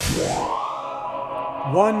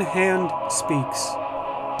One hand speaks.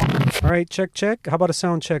 All right, check, check. How about a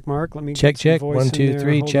sound check, Mark? Let me check, get some check. voice 1, in 2, there.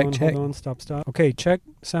 3. Hold check, on, check. Hold on, stop, stop. Okay, check.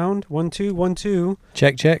 Sound. 1, 2, 1, 2.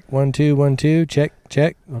 Check, check. 1, 2, 1, 2. Check,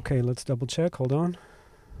 check. Okay, let's double check. Hold on.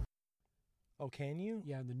 Oh, can you?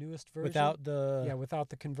 Yeah, the newest version. Without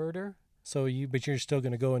the converter. But you're still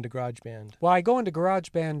going to go into GarageBand. Well, I go into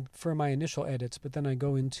GarageBand for my initial edits, but then I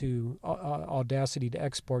go into Audacity to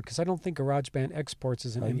export because I don't think GarageBand exports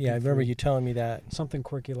as an MP3. Yeah, I remember you telling me that. Something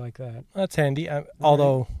quirky like that. That's handy.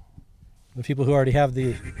 Although the people who already have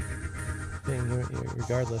the thing,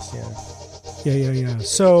 regardless, yeah. Yeah.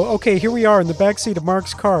 So, okay, here we are in the backseat of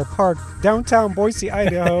Mark's car, parked downtown Boise,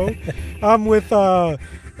 Idaho. I'm with the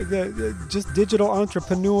just digital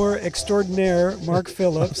entrepreneur extraordinaire, Mark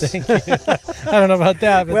Phillips. Thank you. I don't know about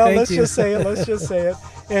that, but well, thank let's you. just say it.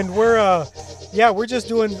 And we're just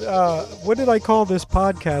doing, what did I call this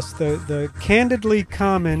podcast? The Candidly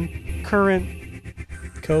Common Current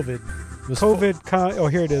COVID.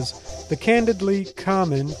 Here it is. The Candidly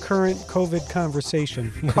Common Current COVID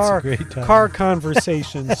Conversation. That's a great time. Car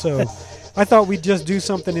conversation. So I thought we'd just do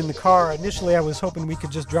something in the car. Initially, I was hoping we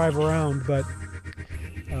could just drive around, but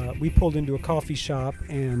we pulled into a coffee shop,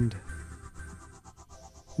 and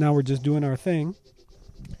now we're just doing our thing.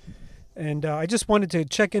 And I just wanted to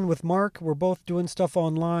check in with Mark. We're both doing stuff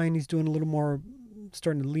online. He's doing a little more,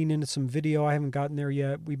 starting to lean into some video. I haven't gotten there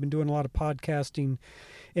yet. We've been doing a lot of podcasting.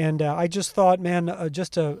 And I just thought, man,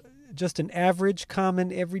 just an average,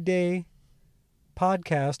 common, everyday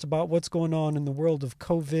podcast about what's going on in the world of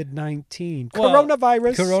COVID-19.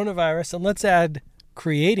 Coronavirus. And let's add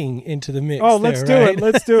creating into the mix. Let's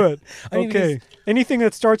do it. Okay. Anything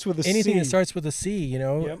that starts with a C. Anything that starts with a C,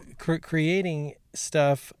 Yep. Creating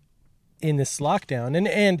stuff in this lockdown.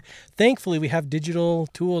 And thankfully we have digital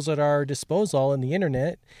tools at our disposal and the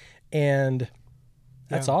internet, and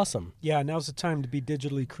that's awesome. Yeah, now's the time to be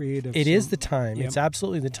digitally creative. It is the time. Yep. It's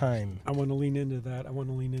absolutely the time. I want to lean into that.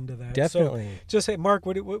 Definitely. So, just say, Mark,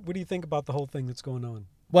 what do you think about the whole thing that's going on?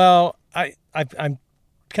 Well, I'm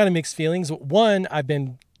kind of mixed feelings. One, I've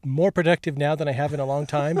been more productive now than I have in a long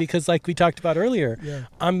time because, like we talked about earlier,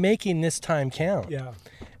 I'm making this time count. Yeah.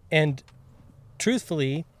 And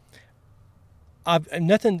truthfully,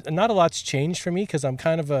 not a lot's changed for me because I'm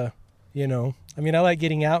kind of I like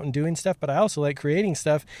getting out and doing stuff, but I also like creating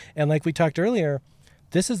stuff. And like we talked earlier,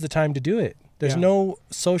 this is the time to do it. There's no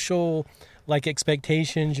social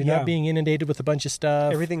expectations. You're not being inundated with a bunch of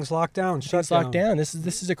stuff. Everything's locked down. Everything's locked down. This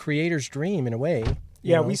is a creator's dream in a way.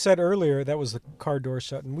 Yeah, we said earlier, that was the car door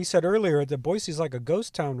shutting. We said earlier that Boise's like a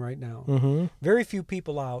ghost town right now. Mm-hmm. Very few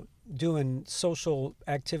people out doing social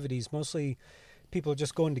activities. Mostly people are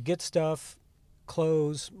just going to get stuff,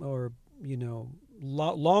 clothes, or,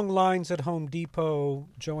 long lines at Home Depot,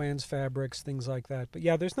 Joann's Fabrics, things like that. But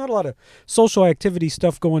yeah, there's not a lot of social activity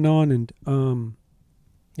stuff going on. And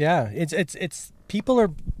it's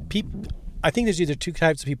people. I think there's either two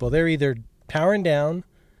types of people. They're either powering down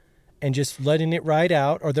and just letting it ride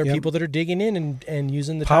out, or there are people that are digging in and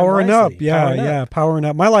using the powering time wisely. up. Powering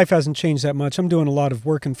up. My life hasn't changed that much. I'm doing a lot of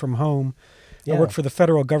working from home. I work for the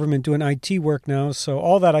federal government doing IT work now, so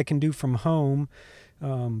all that I can do from home.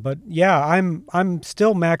 But yeah, I'm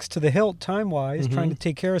still maxed to the hilt time-wise, trying to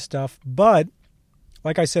take care of stuff. But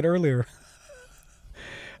like I said earlier,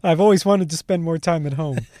 I've always wanted to spend more time at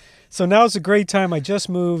home. So now's a great time. I just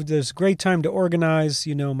moved. There's a great time to organize,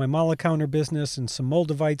 my mala counter business and some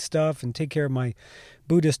Moldavite stuff, and take care of my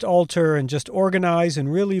Buddhist altar, and just organize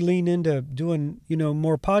and really lean into doing,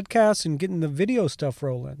 more podcasts and getting the video stuff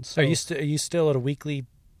rolling. So, are you still at a weekly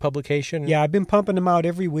publication? Yeah, I've been pumping them out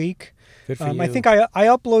every week. Good for you. I think I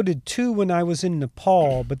uploaded 2 when I was in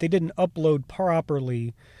Nepal, but they didn't upload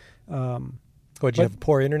properly. Did you have a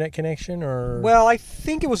poor internet connection, or? Well, I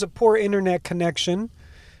think it was a poor internet connection,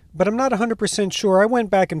 but I'm not 100% sure. I went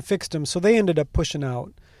back and fixed them, so they ended up pushing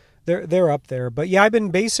out. They're up there. But yeah, I've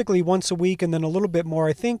been basically once a week and then a little bit more.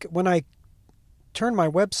 I think when I turned my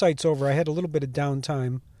websites over, I had a little bit of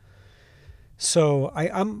downtime. So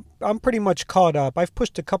I'm pretty much caught up. I've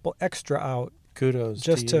pushed a couple extra out. Kudos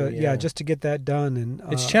just to you, just to get that done. And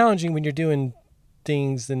it's challenging when you're doing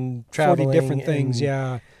things and traveling. 40 different things,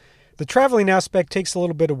 yeah. The traveling aspect takes a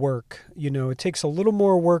little bit of work. It takes a little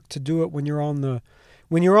more work to do it when you're on the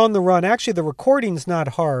run. Actually, the recording's not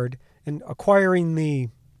hard, and acquiring the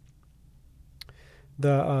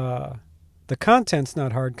content's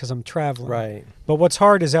not hard because I'm traveling. Right. But what's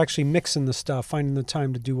hard is actually mixing the stuff, finding the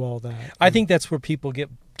time to do all that. I think that's where people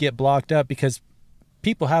get blocked up, because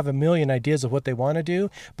people have a million ideas of what they want to do,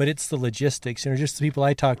 but it's the logistics. Just the people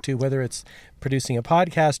I talk to, whether it's producing a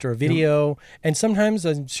podcast or a video, and sometimes,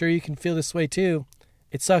 I'm sure you can feel this way too,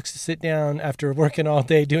 it sucks to sit down after working all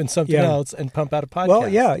day doing something else and pump out a podcast. Well,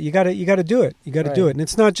 yeah, you got to do it. You got to do it, and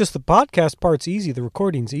it's not just the podcast part's easy. The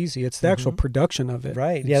recording's easy. It's the actual production of it.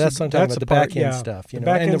 Right. Yeah, that's what I'm talking about. The back end stuff. The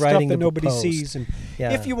back end stuff that nobody post. sees, and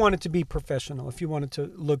if you want it to be professional, if you want it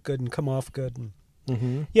to look good and come off good,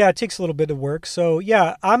 and yeah, it takes a little bit of work. So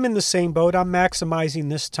yeah, I'm in the same boat. I'm maximizing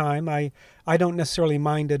this time. I don't necessarily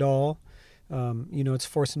mind at all. It's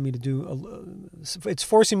forcing me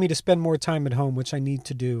to spend more time at home, which I need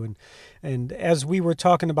to do. And as we were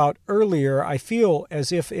talking about earlier, I feel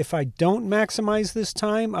as if I don't maximize this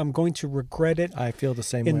time, I'm going to regret it. I feel the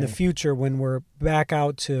same in way. the future when we're back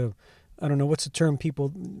out to, I don't know, what's the term,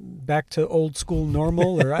 people, back to old school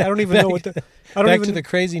normal, or I don't even know what the, I don't back even, to the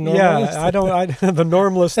crazy normalist. Yeah, the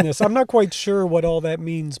normalistness. I'm not quite sure what all that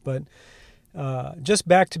means, but just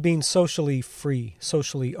back to being socially free,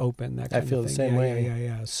 socially open. That kind I feel of thing. the same way.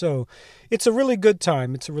 Yeah. So it's a really good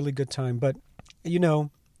time. But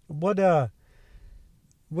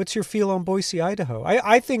what's your feel on Boise, Idaho?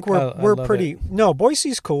 I think we're pretty. No,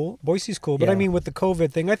 Boise's cool. But I mean, with the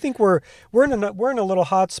COVID thing, I think we're in a little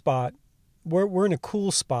hot spot. We're in a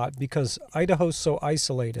cool spot because Idaho's so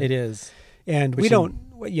isolated. It is, and we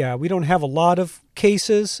don't have a lot of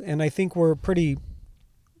cases, and I think we're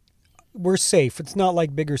safe. It's not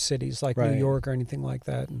like bigger cities like New York or anything like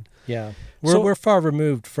that. And we're far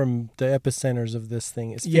removed from the epicenters of this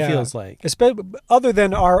thing. It feels like, other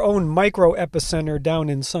than our own micro epicenter down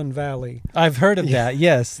in Sun Valley. I've heard of that.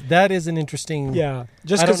 Yes, that is an interesting. Yeah,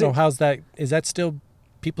 I don't know how's that. Is that still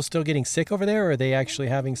people still getting sick over there, or are they actually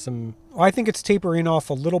having some? I think it's tapering off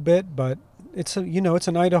a little bit, but it's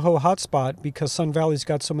an Idaho hotspot because Sun Valley's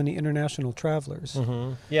got so many international travelers.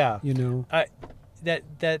 Mm-hmm. Yeah,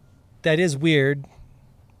 that is weird,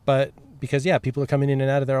 but because people are coming in and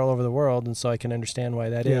out of there all over the world, and so I can understand why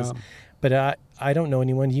that is. But I don't know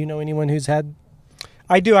anyone. Do you know anyone who's had?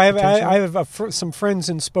 I do. I have some friends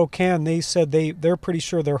in Spokane. They said they're pretty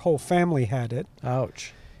sure their whole family had it.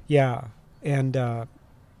 Ouch. Yeah, and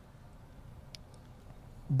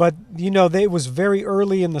but it was very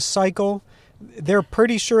early in the cycle. They're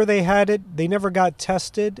pretty sure they had it. They never got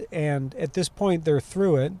tested, and at this point they're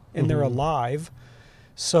through it and they're alive.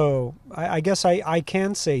 So I guess I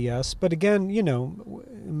can say yes. But again,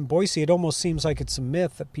 in Boise, it almost seems like it's a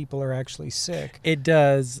myth that people are actually sick. It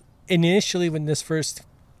does. Initially, when this first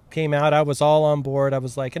came out, I was all on board. I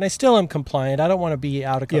was like, and I still am compliant. I don't want to be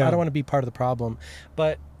I don't want to be part of the problem.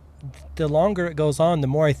 But the longer it goes on, the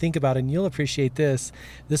more I think about it. And you'll appreciate this.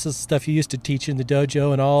 This is stuff you used to teach in the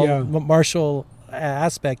dojo and all martial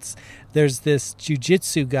aspects. There's this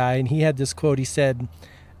jiu-jitsu guy, and he had this quote. He said,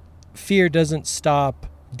 "Fear doesn't stop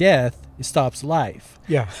death, it stops life."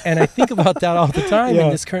 Yeah. And I think about that all the time in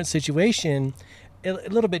this current situation. A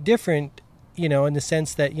little bit different, in the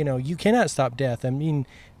sense that, you cannot stop death. I mean,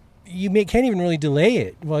 can't even really delay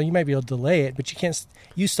it. Well, you might be able to delay it, but you can't.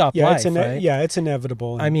 You stop life, right? Yeah, it's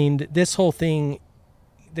inevitable. I mean, this whole thing,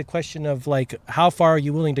 the question of like, how far are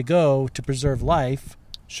you willing to go to preserve life?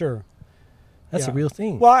 Sure. That's a real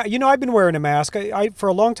thing. Well, I've been wearing a mask. I for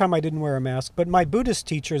a long time I didn't wear a mask, but my Buddhist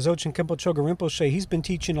teacher, Dzogchen Khenpo Choga Rinpoche, he's been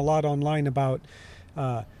teaching a lot online about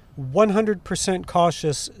 100%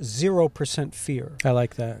 cautious, 0% fear. I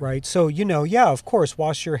like that. Right? So, of course,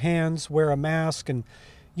 wash your hands, wear a mask, and,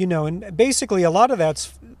 and basically a lot of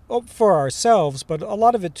that's for ourselves, but a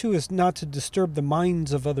lot of it, too, is not to disturb the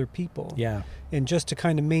minds of other people. Yeah. And just to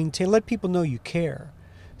kind of let people know you care.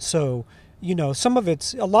 So, some of a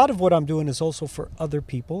lot of what I'm doing is also for other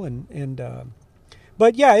people.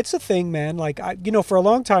 But yeah, it's a thing, man. Like, for a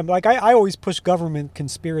long time, like I always push government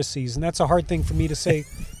conspiracies, and that's a hard thing for me to say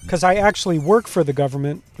because I actually work for the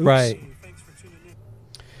government. Oops. Right.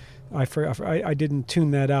 I didn't tune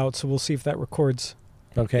that out, so we'll see if that records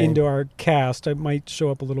into our cast. It might show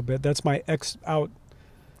up a little bit. That's my Your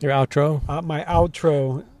outro? My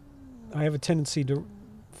outro. I have a tendency to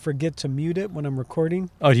forget to mute it when I'm recording.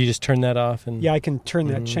 Oh, do you just turn that off? Yeah, I can turn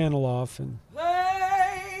that channel off, and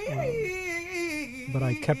but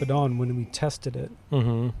I kept it on when we tested it.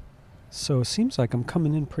 Mm-hmm. So it seems like I'm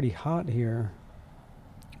coming in pretty hot here.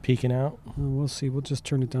 Peeking out? We'll see. We'll just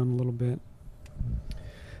turn it down a little bit.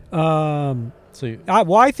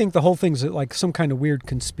 I think the whole thing's like some kind of weird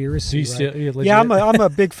conspiracy. I'm a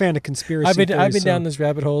big fan of conspiracy. I've been down those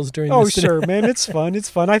rabbit holes during. Oh, sure, man, it's fun. It's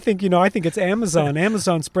fun. I think it's Amazon.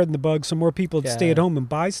 Amazon spreading the bug, so more people stay at home and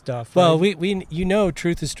buy stuff. Well, right? we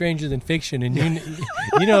truth is stranger than fiction, and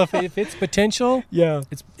if it's potential,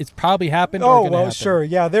 it's probably happened. Oh, well, happen. Sure,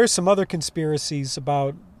 yeah. There's some other conspiracies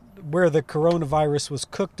about where the coronavirus was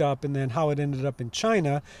cooked up and then how it ended up in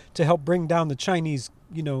China to help bring down the Chinese,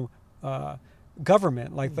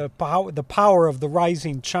 government, like the power of the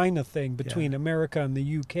rising China thing between America and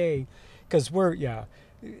the UK, because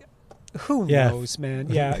who knows, man?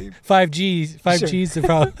 Yeah, 5G's the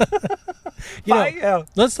problem.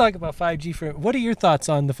 Let's talk about 5G. What are your thoughts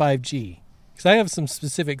on the 5G? Because I have some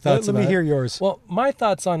specific thoughts. Let me hear yours. Well, my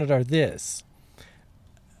thoughts on it are this.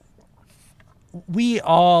 We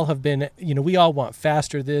all have been, we all want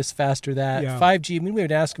faster this, faster that. Yeah. 5G,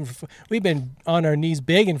 we've been on our knees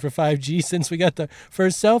begging for 5G since we got the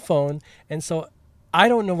first cell phone. And so I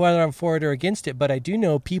don't know whether I'm for it or against it, but I do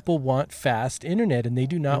know people want fast internet, and they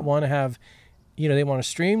do not want to have, they want to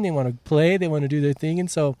stream, they want to play, they want to do their thing. And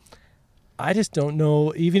so I just don't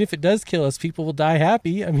know, even if it does kill us, people will die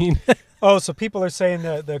happy. I mean... Oh, so people are saying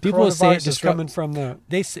that the coronavirus is coming from the...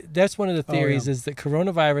 That's one of the theories, is that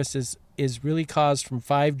coronavirus is really caused from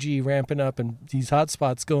 5G ramping up and these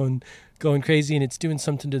hotspots going crazy, and it's doing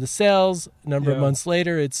something to the cells. A number of months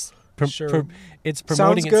later, it's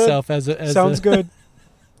promoting itself as Sounds a, good.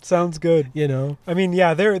 Sounds good. I mean,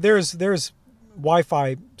 there's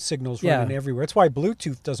Wi-Fi signals running everywhere. That's why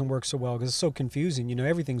Bluetooth doesn't work so well, because it's so confusing.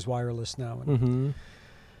 Everything's wireless now. Mm-hmm.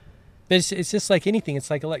 But it's just like anything. It's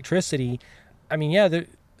like electricity. I mean, they're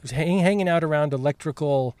hanging out around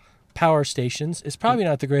electrical power stations is probably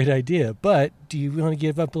not the great idea. But do you want to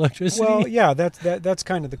give up electricity? Well, yeah, that's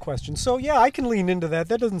kind of the question. So I can lean into that.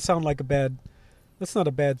 That doesn't sound like that's not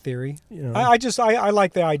a bad theory. I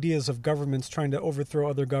like the ideas of governments trying to overthrow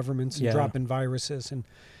other governments and dropping viruses and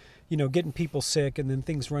getting people sick, and then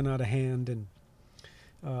things run out of hand and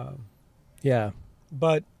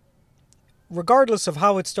but regardless of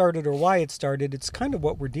how it started or why it started, it's kind of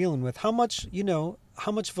what we're dealing with. How much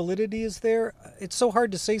validity is there? It's so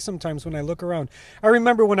hard to say sometimes when I look around. I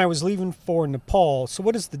remember when I was leaving for Nepal. So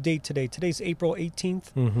what is the date today? Today's April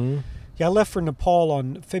 18th. Mm-hmm. Yeah, I left for Nepal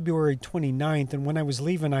on February 29th, and when I was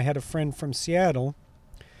leaving, I had a friend from Seattle.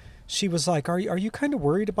 She was like, are you kind of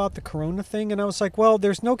worried about the corona thing? And I was like, well,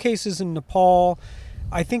 there's no cases in Nepal.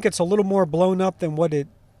 I think it's a little more blown up than what it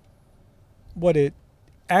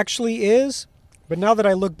actually is. But now that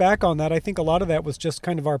I look back on that, I think a lot of that was just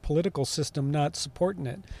kind of our political system not supporting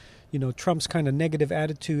it. Trump's kind of negative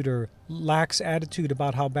attitude or lax attitude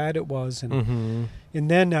about how bad it was. And and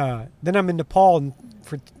then I'm in Nepal, and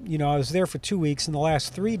I was there for 2 weeks. In the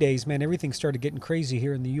last 3 days, man, everything started getting crazy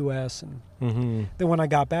here in the U.S. And then when I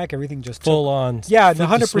got back, everything just full on. Yeah,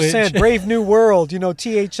 100%. Brave New World.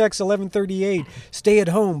 THX 1138. Stay at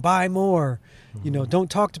home. Buy more. Don't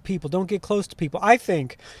talk to people. Don't get close to people. I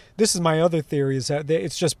think this is my other theory, is that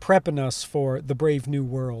it's just prepping us for the brave new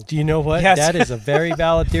world. Do you know what? Yes. That is a very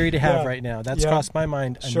valid theory to have right now. That's crossed my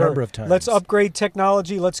mind a number of times. Let's upgrade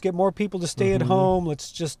technology. Let's get more people to stay at home. Let's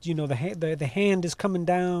just, the hand is coming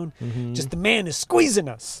down. Just the man is squeezing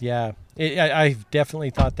us. Yeah, I've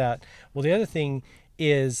definitely thought that. Well, the other thing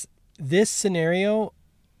is this scenario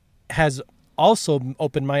has also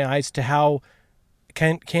opened my eyes to how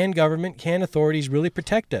can government, can authorities really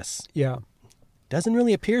protect us? Yeah. Doesn't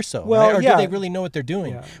really appear so. Well, right? Or do they really know what they're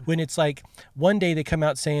doing? Yeah. When it's like one day they come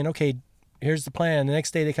out saying, okay, here's the plan. The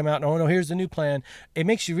next day they come out and, oh, no, here's the new plan. It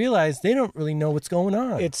makes you realize they don't really know what's going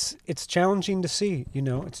on. It's challenging to see,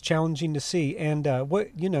 It's challenging to see. And,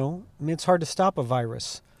 it's hard to stop a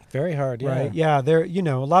virus. Very hard, yeah. Right? Yeah,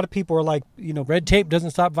 a lot of people are like, red tape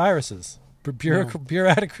doesn't stop viruses.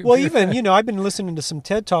 Bureaucratic. Well, even, I've been listening to some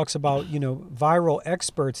TED Talks about, viral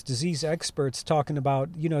experts, disease experts talking about,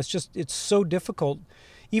 it's so difficult.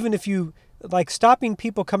 Even if stopping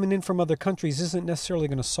people coming in from other countries isn't necessarily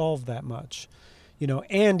going to solve that much,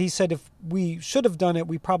 And he said if we should have done it,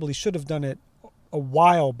 we probably should have done it a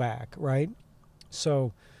while back, right?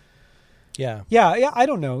 So... Yeah, I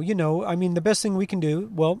don't know. The best thing we can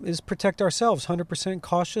do, is protect ourselves. 100%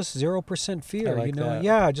 cautious, 0% fear. I like that.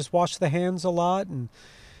 Yeah, just wash the hands a lot and,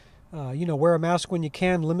 wear a mask when you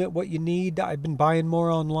can, limit what you need. I've been buying more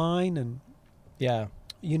online and,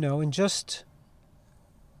 and just...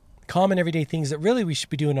 common everyday things that really we should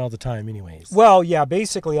be doing all the time anyways. Well, yeah,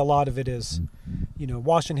 basically a lot of it is,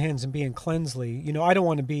 washing hands and being cleansly. I don't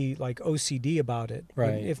want to be like OCD about it.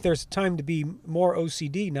 Right. If there's time to be more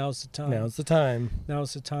OCD, now's the time. Now's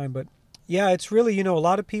the time. But yeah, it's really, a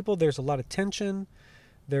lot of people, there's a lot of tension.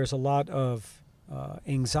 There's a lot of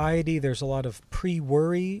anxiety. There's a lot of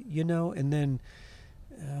pre-worry, and then,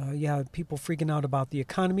 people freaking out about the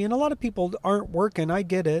economy. And a lot of people aren't working. I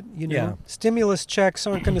get it. Yeah. Stimulus checks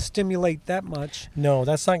aren't going to stimulate that much. No,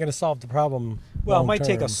 that's not going to solve the problem. Well, it might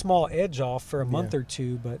take a small edge off for a month or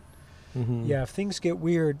two, but if things get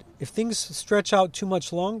weird, if things stretch out too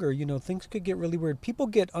much longer, things could get really weird. People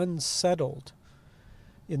get unsettled,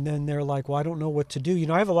 and then they're like, well, I don't know what to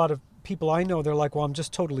do. I have a lot of people I know, they're like, well, I'm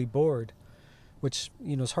just totally bored. which,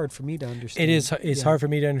 is hard for me to understand. It is. It's hard for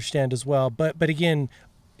me to understand as well. But again,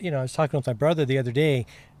 I was talking with my brother the other day.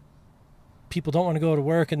 People don't want to go to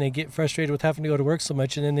work, and they get frustrated with having to go to work so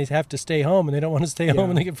much, and then they have to stay home, and they don't want to stay home,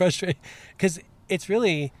 and they get frustrated. Because it's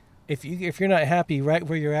really, if you're not happy right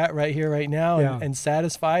where you're at right here, right now, and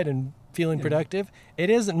satisfied and feeling productive, it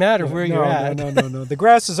doesn't matter where you're at. No. The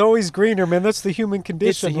grass is always greener, man. That's the human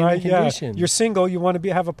condition, it's the human condition. Yeah. You're single, you want to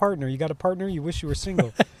have a partner. You got a partner, you wish you were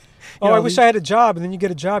single. I wish I had a job, and then you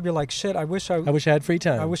get a job, you're like, shit, I wish I had free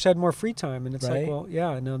time. I wish I had more free time. And it's like, well,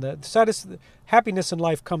 yeah, no, the happiness in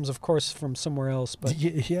life comes, of course, from somewhere else. But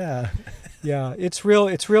yeah, it's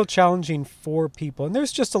real challenging for people. And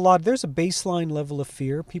there's just there's a baseline level of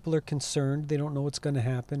fear. People are concerned. They don't know what's going to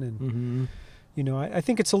happen. And, I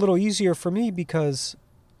think it's a little easier for me because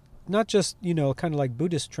not just, kind of like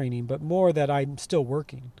Buddhist training, but more that I'm still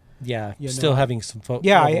working. Yeah, still having some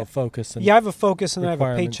level of focus. And I have a focus, and I have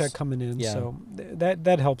a paycheck coming in, so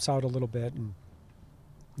that helps out a little bit. And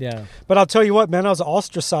but I'll tell you what, man, I was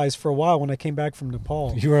ostracized for a while when I came back from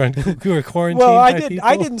Nepal. You were quarantined. Well,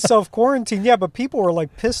 I didn't self-quarantine, but people were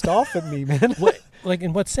like pissed off at me, man. Like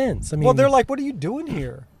in what sense? I mean, well, they're like, "What are you doing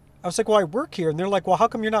here?" I was like, "Well, I work here," and they're like, "Well, how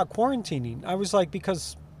come you're not quarantining?" I was like,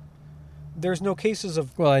 "Because there's no cases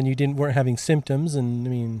of..." Well, and you weren't having symptoms, and I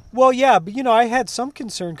mean... Well, yeah, but, I had some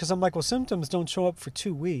concern because I'm like, well, symptoms don't show up for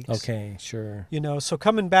 2 weeks. Okay, sure. So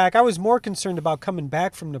coming back, I was more concerned about coming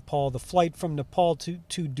back from Nepal, the flight from Nepal to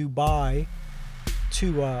Dubai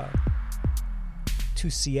to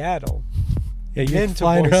Seattle. Yeah, you're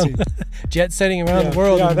flying around, jet setting around the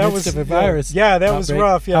world in the midst of a virus. Yeah, that was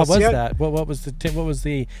rough. Yeah, how was that? What was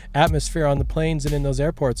the atmosphere on the planes and in those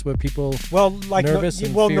airports? Were people nervous?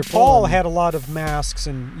 Nepal had a lot of masks,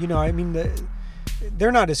 and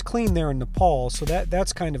they're not as clean there in Nepal, so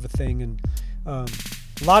that's kind of a thing. And a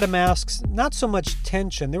lot of masks, not so much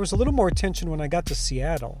tension. There was a little more tension when I got to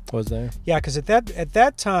Seattle. Was there? Yeah, because at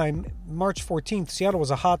that time, March 14th, Seattle was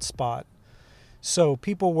a hot spot. So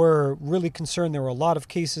people were really concerned. There were a lot of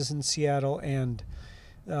cases in Seattle, and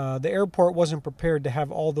the airport wasn't prepared to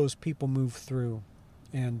have all those people move through.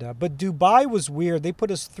 And but Dubai was weird. They put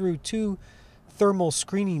us through 2 thermal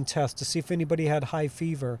screening tests to see if anybody had high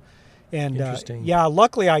fever. And interesting.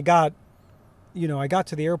 Luckily I got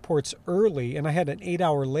to the airports early, and I had an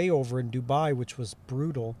 8-hour layover in Dubai, which was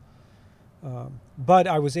brutal. But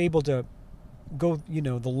I was able to go.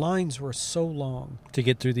 The lines were so long to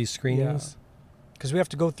get through these screenings. Yeah. Because we have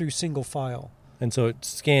to go through single file. And so it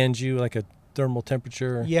scans you like a thermal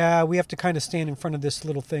temperature? Yeah, we have to kind of stand in front of this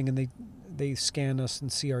little thing, and they scan us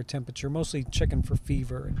and see our temperature, mostly checking for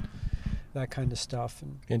fever and that kind of stuff.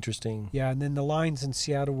 And, interesting. Yeah, and then the lines in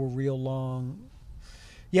Seattle were real long.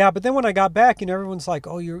 Yeah, but then when I got back, everyone's like,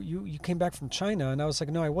 oh, you came back from China. And I was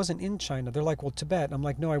like, no, I wasn't in China. They're like, well, Tibet. And I'm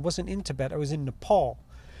like, no, I wasn't in Tibet. I was in Nepal,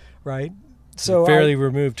 right? So fairly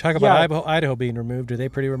removed. Talk about Idaho being removed. Are they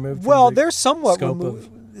pretty removed? Well, they're somewhat removed.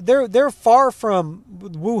 They're far from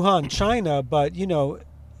Wuhan, China, but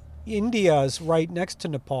India is right next to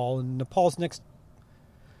Nepal, and Nepal's next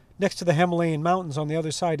to the Himalayan mountains. On the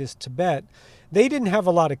other side is Tibet. They didn't have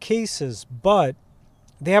a lot of cases, but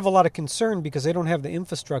they have a lot of concern because they don't have the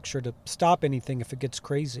infrastructure to stop anything if it gets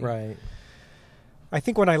crazy. Right. I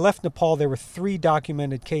think when I left Nepal, there were 3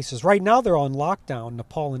 documented cases. Right now, they're on lockdown.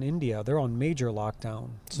 Nepal and India, they're on major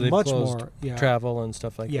lockdown. So they've closed travel and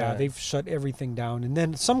stuff like that. Yeah, they've shut everything down. And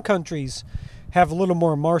then some countries have a little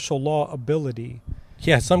more martial law ability.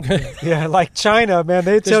 Yeah, like China, man.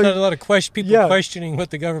 There's not a lot of people questioning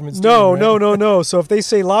what the government's doing. No. So if they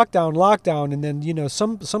say lockdown, and then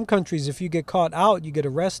some countries, if you get caught out, you get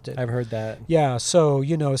arrested. I've heard that. Yeah, so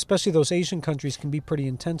especially those Asian countries can be pretty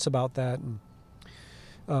intense about that. And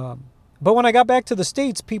but when I got back to the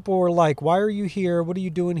States, people were like, why are you here? What are you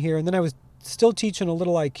doing here? And then I was still teaching a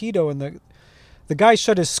little Aikido, and the guy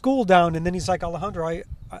shut his school down, and then he's like, Alejandro,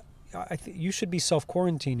 I think you should be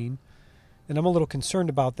self-quarantining, and I'm a little concerned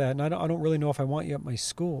about that, and I don't really know if I want you at my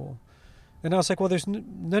school. And I was like, well, there's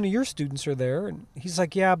none of your students are there. And he's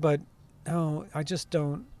like, yeah, but I just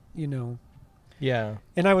don't, Yeah.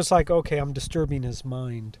 And I was like, okay, I'm disturbing his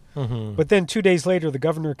mind. Mm-hmm. But then 2 days later, the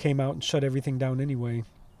governor came out and shut everything down anyway.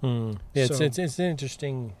 Yeah, it's an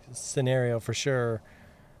interesting scenario for sure.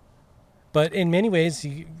 But in many ways,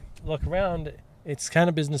 you look around, it's kind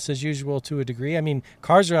of business as usual to a degree. I mean,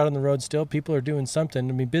 cars are out on the road still. People are doing something.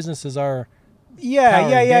 I mean, businesses are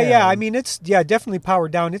Yeah. I mean, it's definitely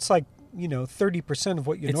powered down. It's like, 30% of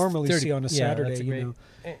what you normally see on a Saturday,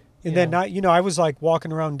 And then I was like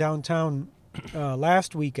walking around downtown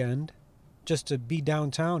last weekend, just to be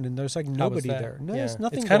downtown, and there's like How was nobody that? there. No, Yeah. there's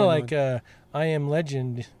nothing. It's kind of going like on. I Am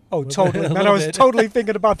Legend. Oh, totally, a man! I little was bit. totally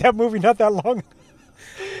thinking about that movie not that long.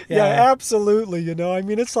 Yeah, Yeah. absolutely. You know, I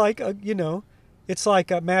mean, it's like it's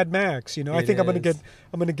like Mad Max. You know, I It think I'm is.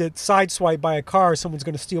 gonna get sideswiped by a car. Someone's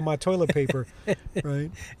gonna steal my toilet paper,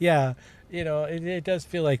 right? Yeah, it does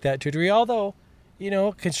feel like that to a degree. Although,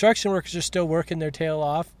 construction workers are still working their tail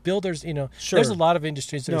off. Builders, Sure. there's a lot of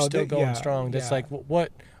industries that are No, still going yeah, strong. That's yeah. like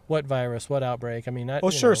what virus, what outbreak? I mean, Oh,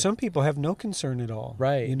 sure. Some people have no concern at all,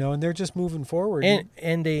 Right. You know, and they're just moving forward. and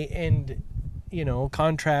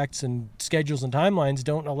contracts and schedules and timelines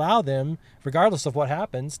don't allow them, regardless of what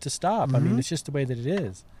happens, to stop. I mean, it's just the way that it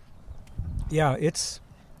is. Yeah, it's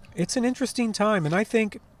an interesting time, and I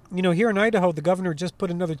think here in Idaho, the governor just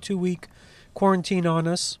put another 2-week quarantine on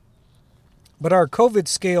us, but our COVID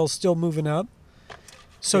scale's still moving up.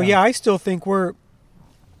 So Yeah. I still think we're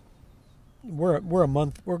a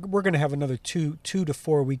month. We're going to have another 2 to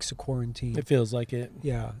 4 weeks of quarantine. It feels like it.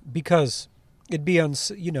 Yeah, because it'd be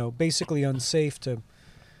basically unsafe to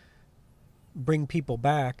bring people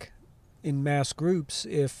back in mass groups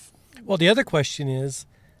if. Well, the other question is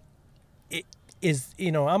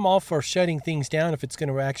I'm all for shutting things down if it's going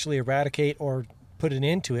to actually eradicate or put an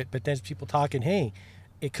end to it. But there's people talking, hey,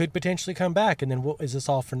 it could potentially come back, and then is this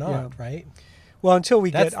all for naught, right? Well, until we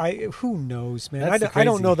That's- who knows, man? that's the I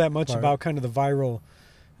don't know crazy that much part. about kind of the viral.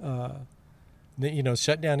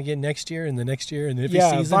 Shut down again next year and the next year and every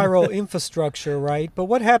Yeah, season. viral infrastructure, right? But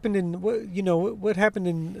what happened in what happened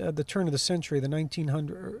in the turn of the century, the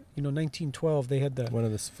 1912? They had One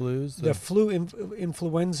of the flus. the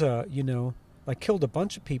influenza, like killed a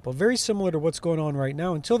bunch of people. Very similar to what's going on right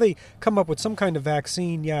now. Until they come up with some kind of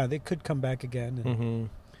vaccine, they could come back again. And Mm-hmm.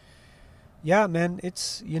 yeah, man,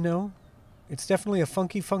 it's it's definitely a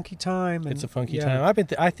funky time. And It's a funky time.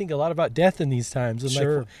 I think a lot about death in these times. And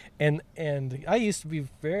Sure. and I used to be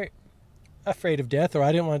very afraid of death, or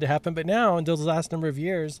I didn't want it to happen. But now, in those last number of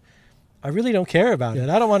years, I really don't care about it.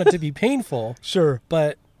 I don't want it to be painful. Sure.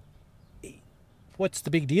 But what's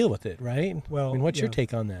the big deal with it, right? Well, I mean, what's your yeah.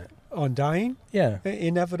 take on that? On dying, Yeah.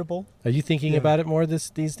 inevitable. Are you thinking Yeah. about it more these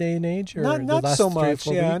day and age, or the Not last so 3 or much.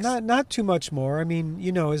 4 Yeah, weeks? not too much more. I mean,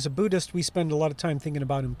 as a Buddhist, we spend a lot of time thinking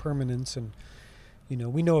about impermanence, and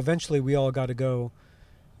we know eventually we all got to go.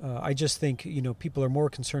 I just think people are more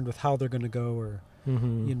concerned with how they're going to go, or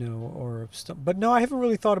Mm-hmm. but no, I haven't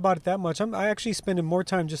really thought about it that much. I actually spending more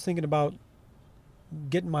time just thinking about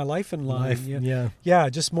getting my life in line. Yeah,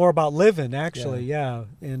 just more about living, actually. Yeah,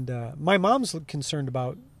 and my mom's concerned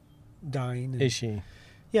about dying. And, Is she?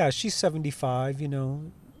 yeah, she's 75.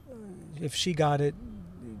 If she got it,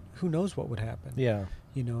 who knows what would happen? Yeah.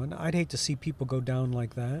 And I'd hate to see people go down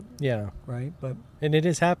like that, Yeah. right? But And it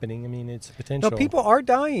is happening. I mean, it's potential. no, people are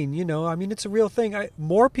dying. I mean, it's a real thing.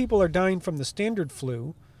 More people are dying from the standard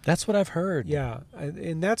flu. That's what I've heard. Yeah,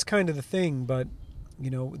 and that's kind of the thing. But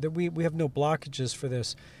that we have no blockages for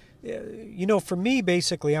this. For me,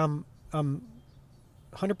 basically, I'm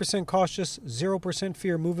 100% cautious, 0%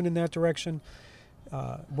 fear, moving in that direction.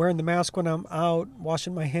 Wearing the mask when I'm out,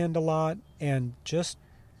 washing my hand a lot, and just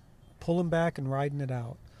pulling back and riding it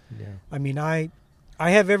out. Yeah. I mean, I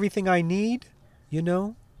have everything I need,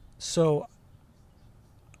 so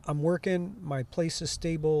I'm working. My place is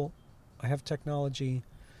stable. I have technology.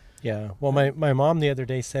 Yeah. Well, my mom the other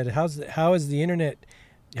day said, how is the internet?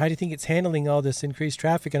 How do you think it's handling all this increased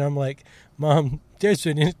traffic? And I'm like, Mom, there's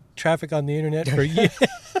been traffic on the internet for years.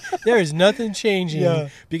 There is nothing changing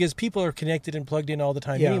because people are connected and plugged in all the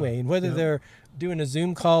time anyway. And whether they're doing a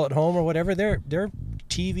Zoom call at home or whatever, their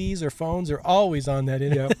TVs or phones are always on that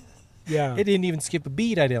internet. Yeah. It didn't even skip a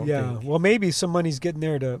beat, I don't think. Well, maybe some money's getting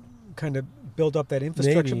there to kind of build up that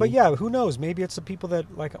infrastructure. Maybe. But who knows? Maybe it's the people that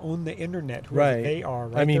own the internet. Whoever they are.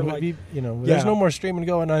 Right? I mean, there's no more streaming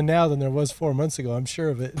going on now than there was 4 months ago. I'm sure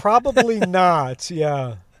of it. Probably not.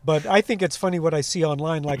 Yeah. But I think it's funny what I see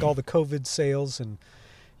online, like all the COVID sales and,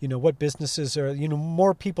 what businesses are,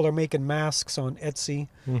 more people are making masks on Etsy,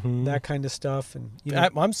 that kind of stuff. And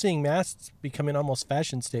I'm seeing masks becoming almost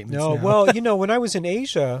fashion statements No, now. well, when I was in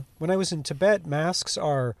Asia, when I was in Tibet, masks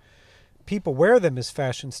are, people wear them as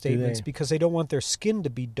fashion statements because they don't want their skin to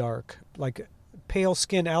be dark. Like pale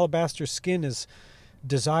skin, alabaster skin is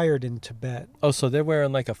desired in Tibet. Oh, so they're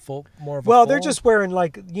wearing like more of a Well, they're fold? just wearing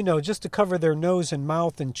just to cover their nose and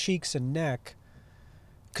mouth and cheeks and neck.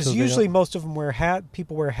 Because So they usually don't- most of them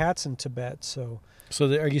people wear hats in Tibet. So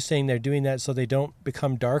are you saying they're doing that so they don't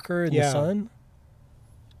become darker in the sun?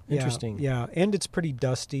 Interesting. Yeah, and it's pretty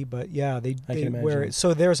dusty, but they can wear imagine. it.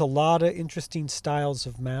 So there's a lot of interesting styles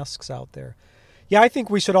of masks out there. Yeah, I think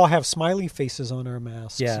we should all have smiley faces on our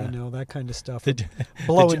masks. Yeah. You know, that kind of stuff.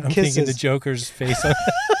 Blowing kisses. I'm thinking the Joker's face.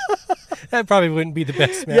 That probably wouldn't be the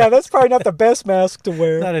best mask. Yeah, that's probably not the best mask to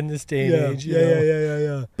wear. Not in this day and age.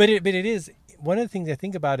 Yeah. But it is. One of the things I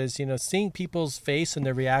think about is, seeing people's face and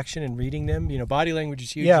their reaction and reading them. Body language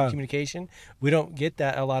is huge in communication. We don't get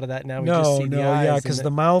a lot of that now. We just see the eyes. Because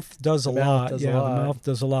the mouth does a lot. The mouth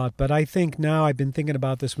does a lot. But I think now I've been thinking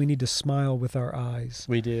about this. We need to smile with our eyes.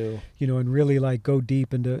 We do. And really like go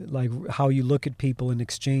deep into like how you look at people and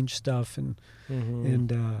exchange stuff and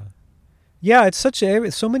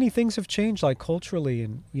it's so many things have changed like culturally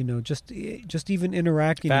and just even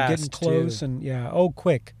interacting fast, and getting close too. And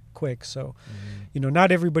quick. So,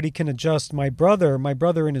 not everybody can adjust. My brother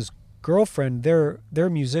and his girlfriend, they're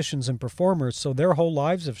musicians and performers, so their whole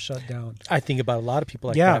lives have shut down. I think about a lot of people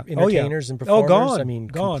like that. Entertainers and performers.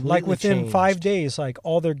 Gone. Like within 5 days, like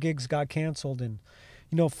all their gigs got canceled. And,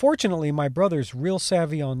 fortunately, my brother's real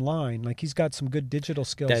savvy online. Like he's got some good digital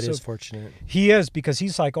skills. That is fortunate. He is, because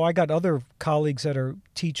he's like, I got other colleagues that are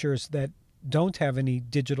teachers that don't have any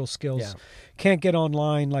digital skills, can't get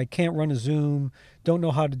online, like can't run a Zoom, don't know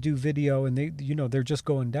how to do video, and they're just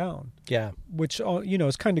going down. Yeah. Which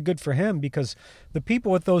is kind of good for him, because the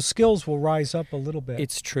people with those skills will rise up a little bit.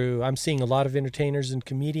 It's true. I'm seeing a lot of entertainers and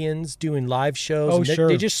comedians doing live shows. Oh, sure.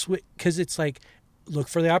 They just switch, because it's like, look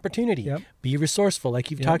for the opportunity. Yep. Be resourceful, like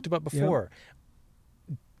you've talked about before.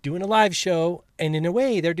 Doing a live show, and in a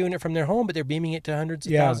way, they're doing it from their home, but they're beaming it to hundreds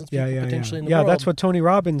of thousands of people potentially in the world. Yeah, that's what Tony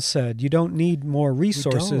Robbins said. You don't need more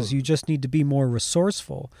resources. You just need to be more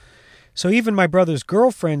resourceful. So even my brother's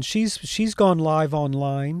girlfriend, she's gone live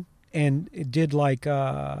online and did like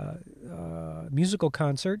a musical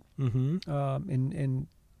concert and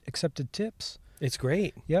accepted tips. It's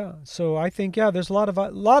great. Yeah. So I think there's a lot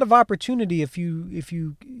of opportunity if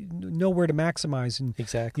you know where to maximize and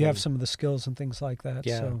you have some of the skills and things like that.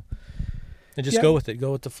 Yeah. So and just go with it.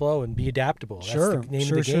 Go with the flow and be adaptable. Sure. That's the name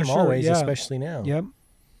of the game always, especially now. Yep.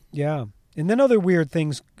 Yeah. And then other weird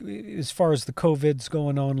things as far as the COVID's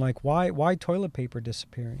going on, like why toilet paper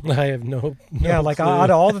disappearing? I have no like clue. Out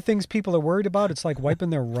of all the things people are worried about, it's like wiping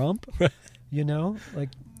their rump. Like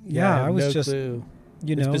I was just clue.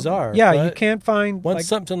 It's bizarre. Yeah, you can't find once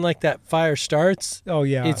something like that fire starts. Oh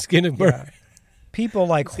yeah, it's gonna burn. Yeah. People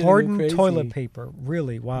like hoarding toilet paper.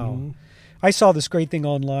 Really, wow. Mm-hmm. I saw this great thing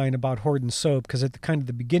online about hoarding soap, because at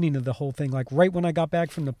the beginning of the whole thing, like right when I got back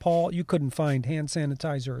from Nepal, you couldn't find hand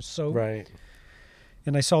sanitizer or soap. Right.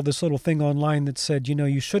 And I saw this little thing online that said,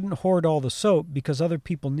 you shouldn't hoard all the soap because other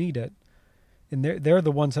people need it. And they're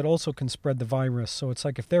the ones that also can spread the virus. So it's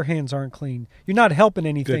like if their hands aren't clean, you're not helping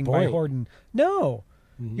anything by hoarding. No.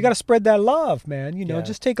 Mm-hmm. You got to spread that love, man.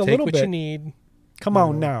 Just take a little bit. Take what you need. Come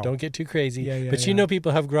on now. Don't get too crazy. But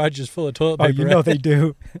people have garages full of toilet paper. They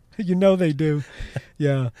do. They do.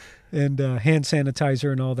 Yeah. And hand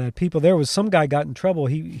sanitizer and all that. There was some guy got in trouble.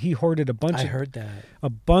 He hoarded a bunch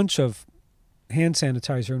of hand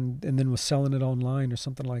sanitizer and then was selling it online or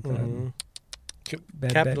something like that.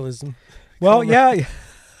 Capitalism. Well, yeah.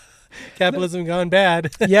 Capitalism gone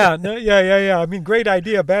bad. Yeah. I mean, great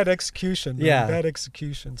idea, bad execution. Bad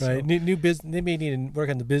execution. So. Right. New business. They may need to work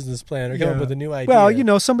on the business plan or come up with a new idea.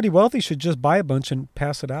 Well, somebody wealthy should just buy a bunch and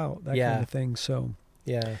pass it out. That kind of thing. So.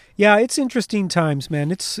 Yeah. Yeah, it's interesting times, man.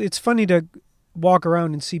 It's funny to walk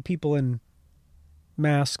around and see people in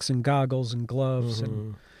masks and goggles and gloves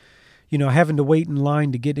and having to wait in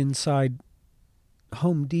line to get inside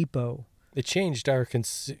Home Depot. It changed our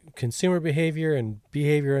consumer behavior and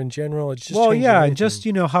behavior in general. It's just and just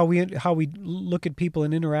how we look at people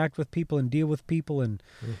and interact with people and deal with people, and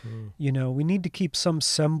we need to keep some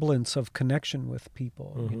semblance of connection with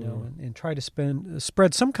people, and try to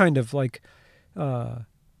spread some kind of like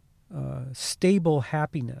stable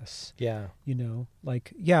happiness. Yeah.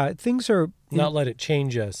 Things are not let it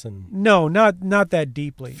change us and no, not that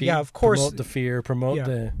deeply. Of course, promote the fear, promote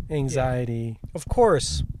the anxiety. Of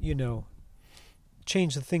course,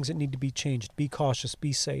 change the things that need to be changed. Be cautious,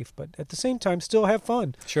 be safe, but at the same time, still have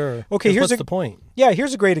fun. Sure. Okay, what's the point? Yeah,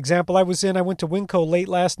 here's a great example. I went to Winco late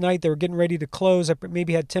last night. They were getting ready to close. I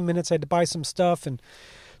maybe had 10 minutes. I had to buy some stuff, and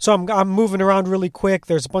so I'm moving around really quick.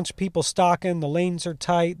 There's a bunch of people stocking. The lanes are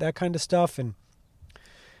tight, that kind of stuff, and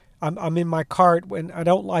I'm in my cart. When I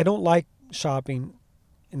don't like shopping,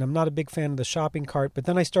 and I'm not a big fan of the shopping cart. But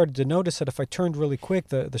then I started to notice that if I turned really quick,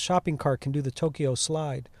 the shopping cart can do the Tokyo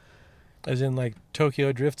slide. As in like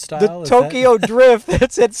Tokyo Drift style? The Tokyo Drift,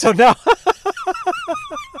 that's it. So now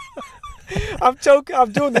I'm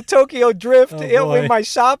doing the Tokyo Drift boy. in my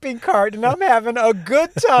shopping cart, and I'm having a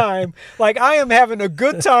good time. Like, I am having a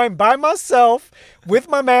good time by myself with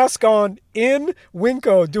my mask on in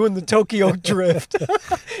Winco doing the Tokyo Drift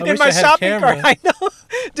in my shopping cart. I know,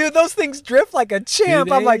 dude. Those things drift like a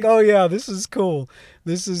champ. I'm like, oh yeah, this is cool.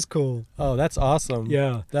 This is cool. Oh, that's awesome.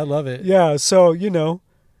 Yeah, I love it. Yeah, so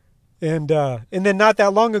and then not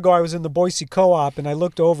that long ago, I was in the Boise Co-op, and I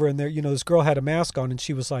looked over, and there, this girl had a mask on, and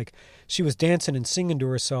she was dancing and singing to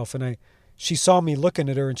herself, and she saw me looking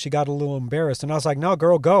at her, and she got a little embarrassed, and I was like, no,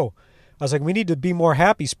 girl, go. I was like, we need to be more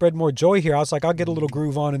happy, spread more joy here. I was like, I'll get a little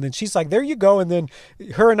groove on, and then she's like, there you go, and then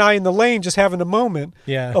her and I in the lane just having a moment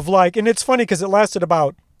of like, and it's funny because it lasted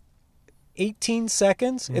about 18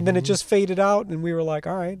 seconds, and then it just faded out, and we were like,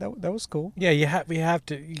 all right, that was cool. Yeah, we have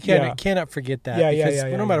to. You cannot forget that. Because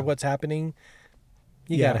no matter what's happening,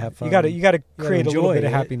 you gotta have fun. You gotta create a little bit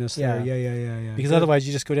of happiness there. Yeah. Because otherwise,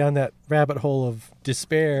 you just go down that rabbit hole of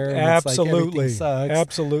despair. And Absolutely, it's like everything sucks.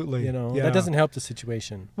 Absolutely. That doesn't help the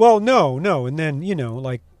situation. Well, no, and then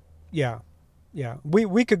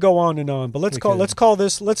we could go on and on, but let's call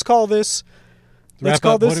this. What are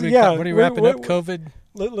you wrapping up? COVID.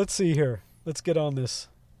 Let's see here. Let's get on this.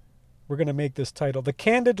 We're going to make this title the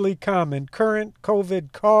Candidly Common Current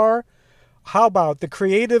COVID Car. How about the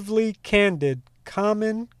Creatively Candid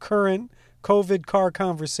Common Current COVID Car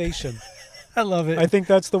Conversation? I love it. I think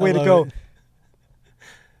that's the way to go.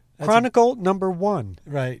 Chronicle number 1.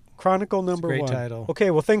 Right. Chronicle number 1. Great title. Okay,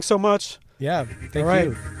 well, thanks so much. Yeah, thank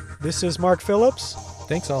you. This is Mark Phillips.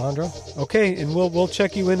 Thanks, Alejandro. Okay, and we'll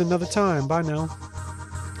check you in another time. Bye now.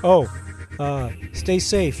 Oh, stay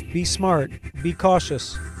safe, be smart, be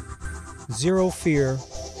cautious. Zero fear.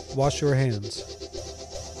 Wash your hands.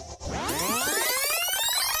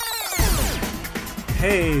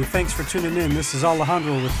 Hey, thanks for tuning in. This is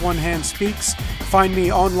Alejandro with One Hand Speaks. Find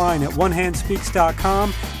me online at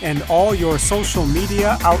onehandspeaks.com and all your social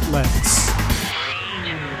media outlets.